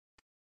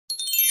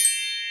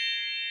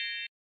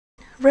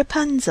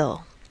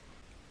Rapunzel.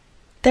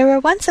 There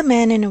were once a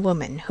man and a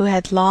woman who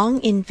had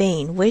long in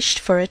vain wished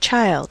for a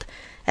child.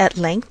 At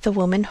length the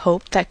woman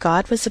hoped that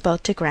God was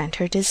about to grant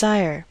her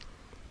desire.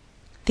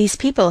 These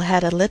people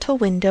had a little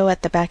window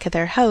at the back of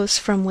their house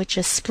from which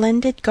a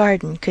splendid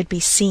garden could be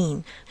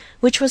seen,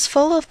 which was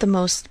full of the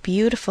most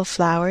beautiful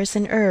flowers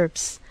and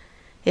herbs.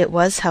 It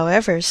was,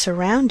 however,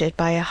 surrounded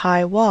by a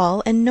high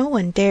wall, and no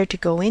one dared to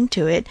go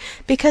into it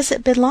because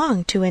it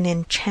belonged to an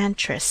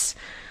enchantress,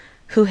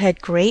 who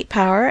had great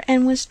power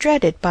and was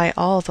dreaded by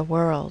all the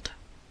world.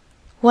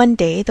 One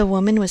day the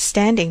woman was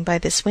standing by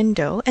this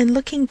window and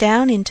looking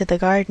down into the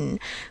garden,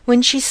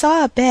 when she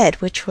saw a bed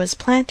which was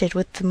planted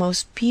with the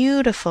most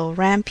beautiful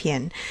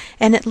rampion,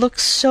 and it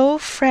looked so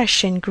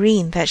fresh and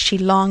green that she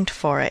longed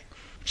for it.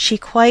 She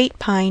quite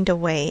pined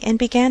away, and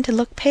began to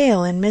look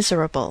pale and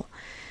miserable.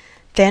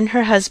 Then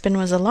her husband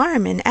was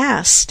alarmed, and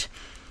asked,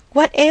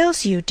 "What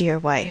ails you, dear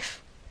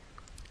wife?"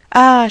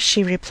 "Ah,"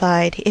 she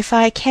replied, "if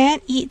I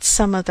can't eat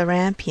some of the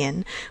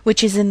rampion,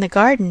 which is in the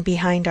garden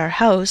behind our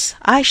house,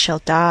 I shall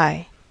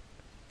die."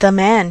 The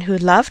man, who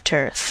loved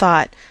her,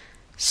 thought,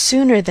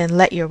 "Sooner than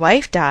let your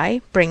wife die,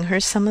 bring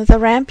her some of the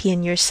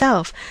rampion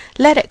yourself,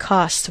 let it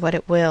cost what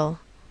it will."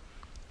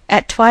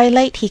 At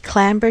twilight he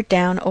clambered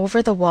down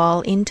over the wall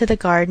into the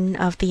garden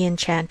of the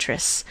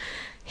enchantress,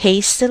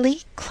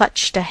 hastily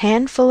clutched a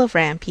handful of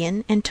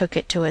rampion, and took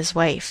it to his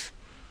wife.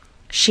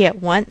 She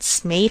at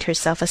once made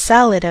herself a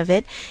salad of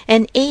it,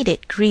 and ate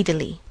it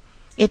greedily.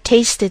 It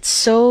tasted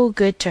so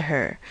good to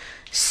her,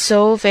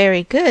 so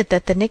very good,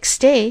 that the next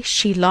day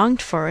she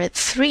longed for it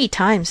 3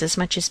 times as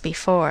much as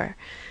before.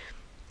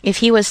 If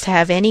he was to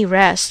have any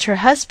rest, her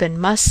husband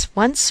must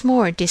once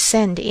more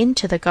descend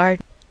into the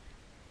garden.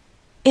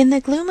 In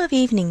the gloom of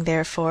evening,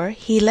 therefore,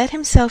 he let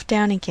himself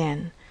down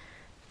again.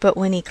 But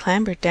when he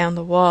clambered down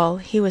the wall,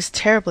 he was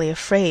terribly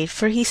afraid,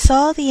 for he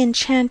saw the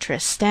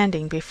enchantress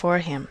standing before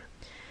him.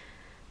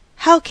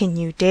 "How can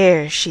you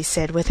dare," she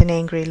said with an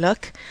angry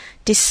look,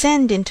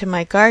 "descend into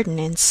my garden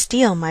and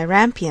steal my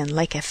rampion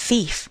like a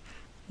thief?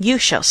 You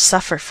shall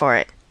suffer for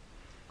it."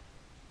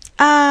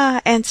 "Ah,"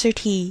 answered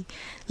he,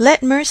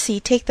 "let mercy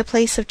take the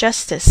place of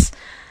justice.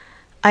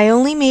 I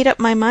only made up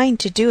my mind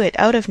to do it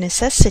out of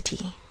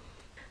necessity.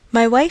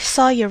 My wife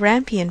saw your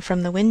rampion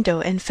from the window,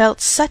 and felt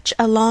such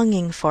a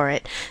longing for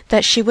it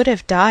that she would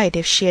have died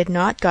if she had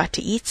not got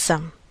to eat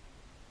some."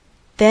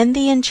 Then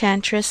the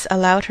enchantress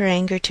allowed her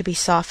anger to be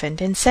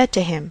softened, and said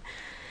to him,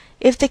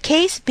 "If the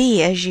case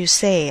be as you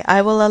say,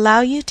 I will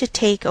allow you to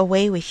take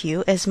away with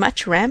you as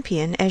much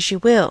rampion as you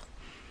will.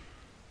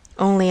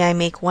 Only I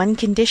make one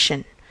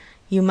condition.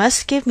 You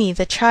must give me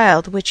the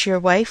child which your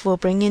wife will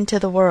bring into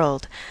the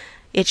world.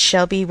 It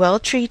shall be well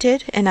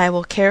treated, and I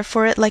will care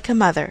for it like a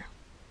mother."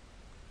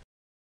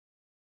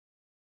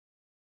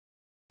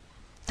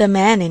 The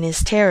man in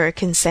his terror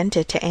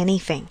consented to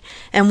anything,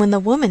 and when the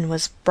woman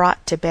was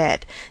brought to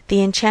bed,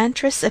 the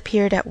enchantress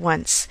appeared at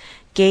once,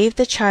 gave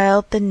the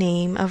child the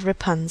name of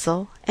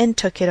Rapunzel, and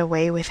took it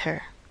away with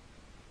her.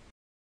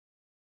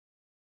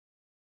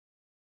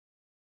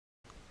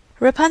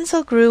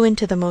 Rapunzel grew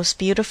into the most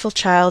beautiful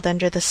child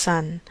under the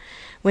sun.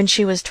 When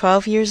she was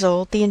 12 years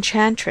old, the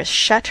enchantress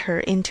shut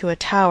her into a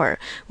tower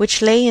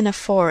which lay in a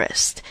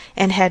forest,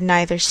 and had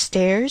neither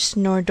stairs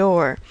nor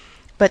door,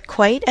 but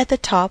quite at the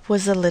top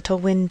was a little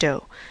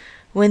window.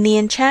 When the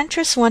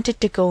enchantress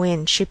wanted to go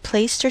in, she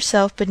placed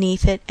herself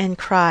beneath it and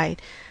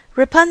cried,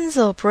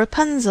 "Rapunzel,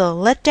 Rapunzel,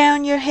 let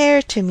down your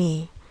hair to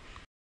me."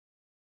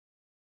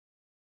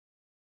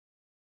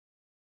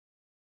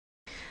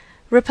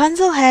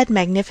 Rapunzel had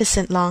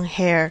magnificent long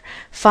hair,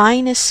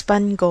 fine as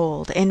spun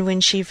gold, and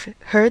when she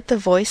heard the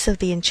voice of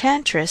the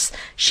enchantress,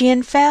 she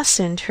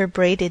unfastened her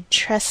braided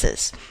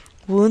tresses,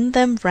 wound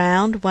them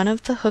round one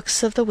of the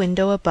hooks of the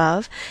window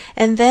above,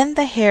 and then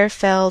the hair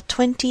fell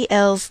 20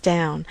 ells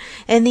down,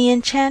 and the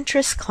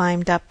enchantress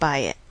climbed up by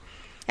it.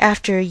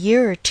 After a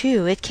year or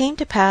 2, it came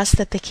to pass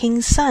that the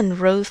king's son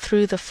rode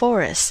through the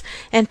forest,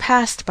 and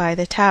passed by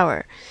the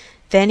tower.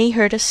 Then he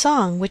heard a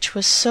song which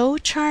was so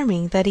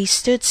charming that he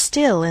stood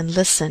still and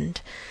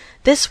listened.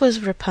 This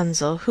was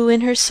Rapunzel, who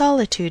in her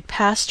solitude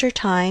passed her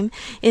time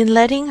in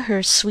letting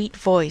her sweet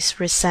voice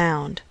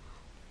resound.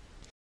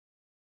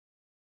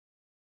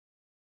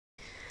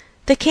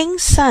 The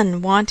king's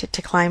son wanted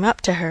to climb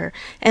up to her,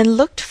 and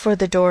looked for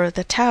the door of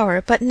the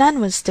tower, but none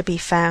was to be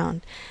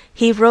found.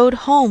 He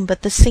rode home,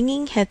 but the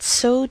singing had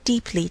so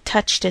deeply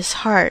touched his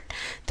heart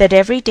that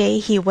every day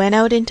he went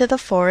out into the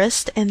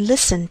forest and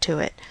listened to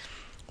it.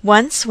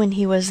 Once, when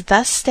he was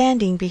thus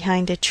standing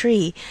behind a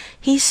tree,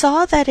 he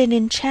saw that an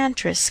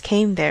enchantress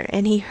came there,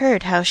 and he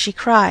heard how she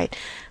cried,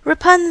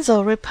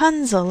 "Rapunzel,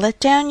 Rapunzel, let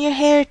down your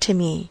hair to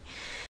me."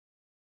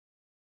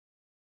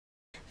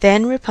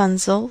 Then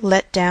Rapunzel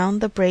let down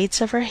the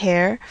braids of her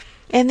hair,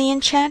 and the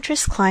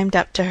enchantress climbed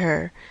up to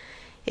her.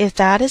 "If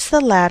that is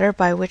the ladder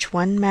by which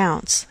one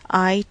mounts,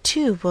 I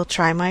too will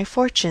try my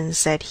fortune,"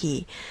 said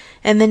he,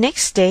 and the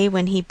next day,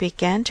 when he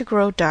began to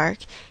grow dark,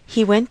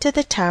 he went to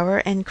the tower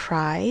and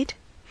cried,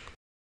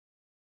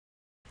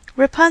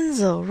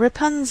 "Rapunzel,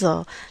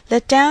 Rapunzel,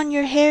 let down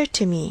your hair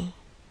to me."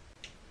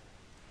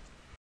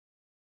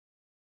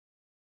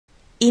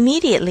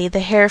 Immediately the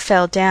hair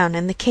fell down,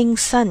 and the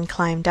king's son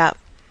climbed up.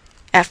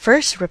 At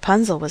first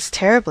Rapunzel was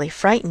terribly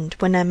frightened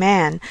when a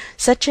man,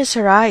 such as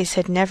her eyes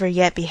had never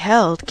yet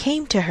beheld,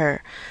 came to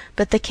her,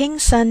 but the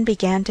king's son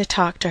began to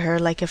talk to her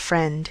like a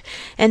friend,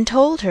 and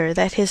told her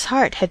that his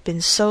heart had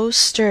been so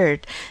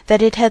stirred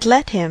that it had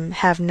let him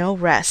have no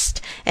rest,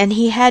 and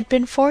he had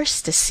been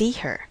forced to see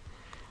her.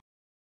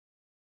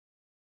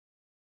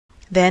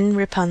 Then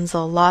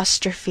Rapunzel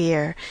lost her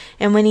fear,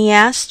 and when he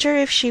asked her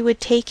if she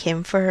would take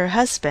him for her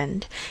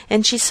husband,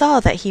 and she saw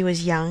that he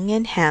was young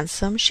and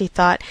handsome, she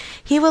thought,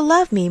 "He will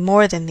love me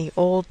more than the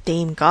old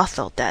Dame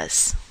Gothel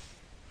does."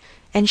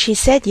 And she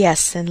said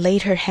yes, and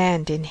laid her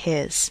hand in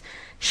his.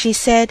 She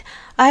said,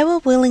 "I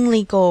will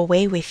willingly go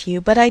away with you,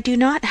 but I do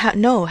not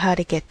know how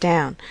to get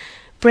down.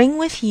 Bring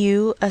with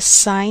you a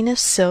sign of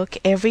silk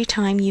every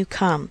time you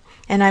come,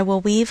 and I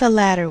will weave a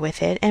ladder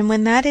with it, and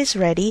when that is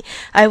ready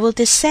I will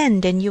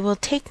descend and you will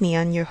take me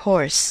on your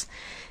horse."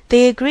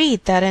 They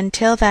agreed that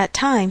until that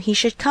time he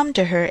should come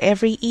to her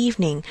every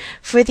evening,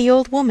 for the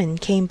old woman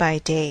came by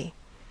day.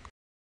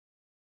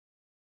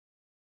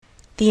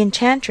 The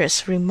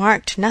enchantress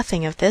remarked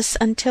nothing of this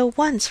until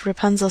once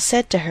Rapunzel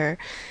said to her,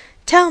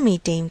 "Tell me,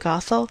 Dame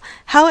Gothel,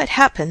 how it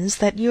happens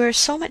that you are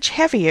so much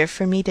heavier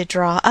for me to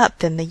draw up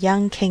than the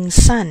young king's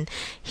son.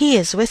 He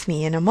is with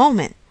me in a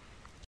moment."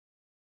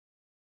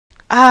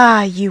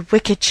 "Ah, you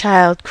wicked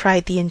child!"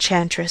 cried the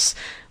enchantress.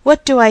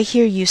 "What do I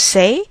hear you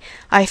say?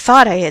 I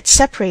thought I had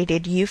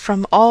separated you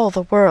from all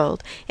the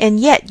world, and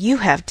yet you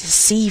have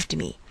deceived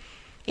me."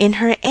 In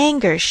her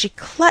anger she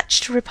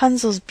clutched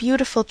Rapunzel's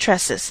beautiful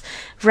tresses,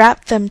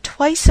 wrapped them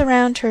twice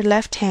around her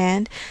left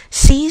hand,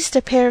 seized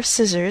a pair of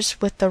scissors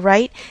with the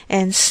right,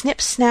 and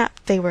snip-snap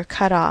they were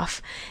cut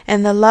off,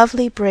 and the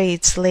lovely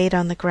braids laid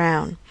on the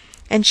ground.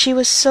 And she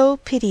was so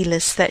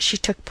pitiless that she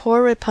took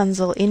poor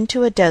Rapunzel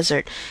into a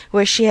desert,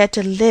 where she had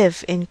to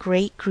live in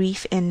great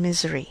grief and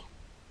misery.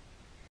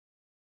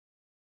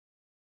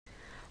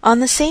 On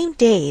the same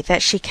day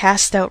that she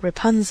cast out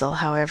Rapunzel,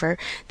 however,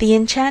 the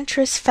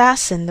enchantress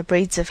fastened the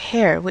braids of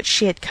hair which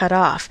she had cut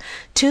off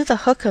to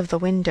the hook of the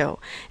window,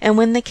 and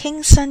when the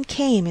king's son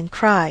came and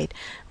cried,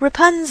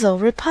 "Rapunzel,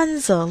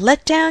 Rapunzel,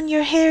 let down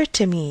your hair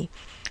to me,"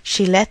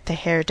 she let the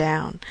hair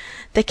down.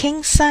 The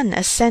king's son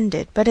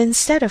ascended, but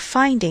instead of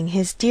finding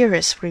his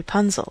dearest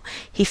Rapunzel,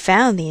 he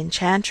found the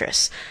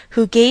enchantress,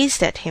 who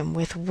gazed at him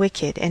with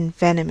wicked and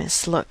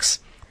venomous looks.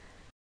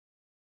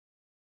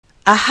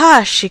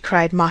 "Aha!" she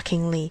cried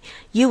mockingly,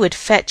 "you would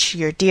fetch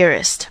your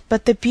dearest,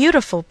 but the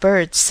beautiful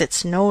bird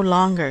sits no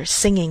longer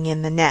singing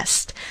in the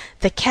nest.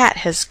 The cat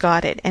has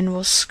got it, and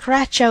will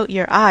scratch out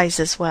your eyes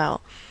as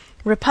well.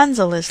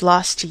 Rapunzel is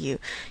lost to you.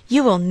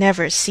 You will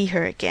never see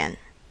her again."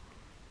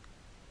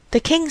 The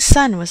king's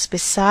son was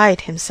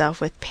beside himself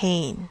with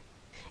pain,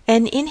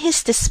 and in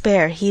his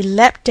despair he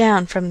leapt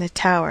down from the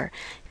tower.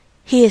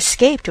 He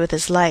escaped with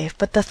his life,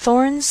 but the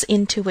thorns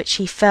into which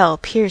he fell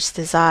pierced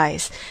his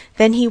eyes.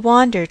 Then he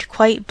wandered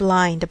quite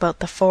blind about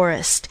the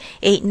forest,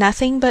 ate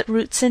nothing but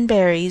roots and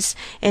berries,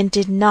 and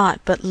did not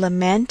but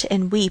lament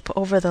and weep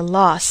over the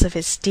loss of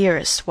his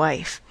dearest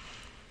wife.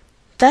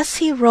 Thus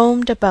he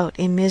roamed about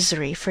in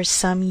misery for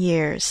some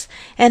years,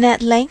 and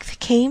at length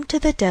came to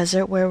the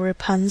desert where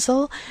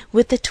Rapunzel,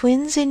 with the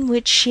twins in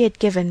which she had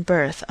given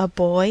birth, a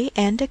boy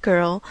and a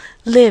girl,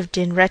 lived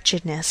in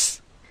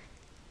wretchedness.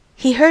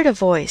 He heard a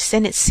voice,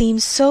 and it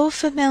seemed so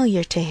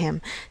familiar to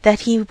him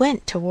that he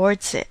went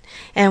towards it,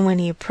 and when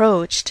he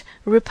approached,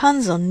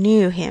 Rapunzel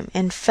knew him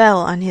and fell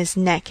on his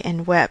neck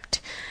and wept.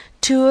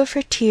 2 of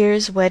her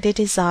tears wetted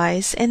his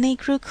eyes, and they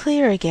grew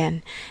clear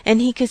again, and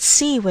he could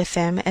see with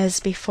them as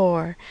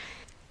before.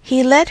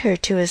 He led her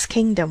to his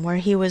kingdom, where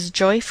he was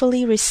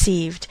joyfully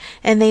received,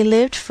 and they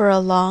lived for a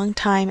long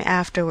time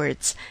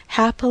afterwards,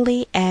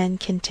 happily and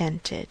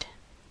contented.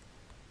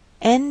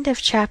 End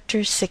of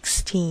chapter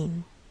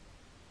 16.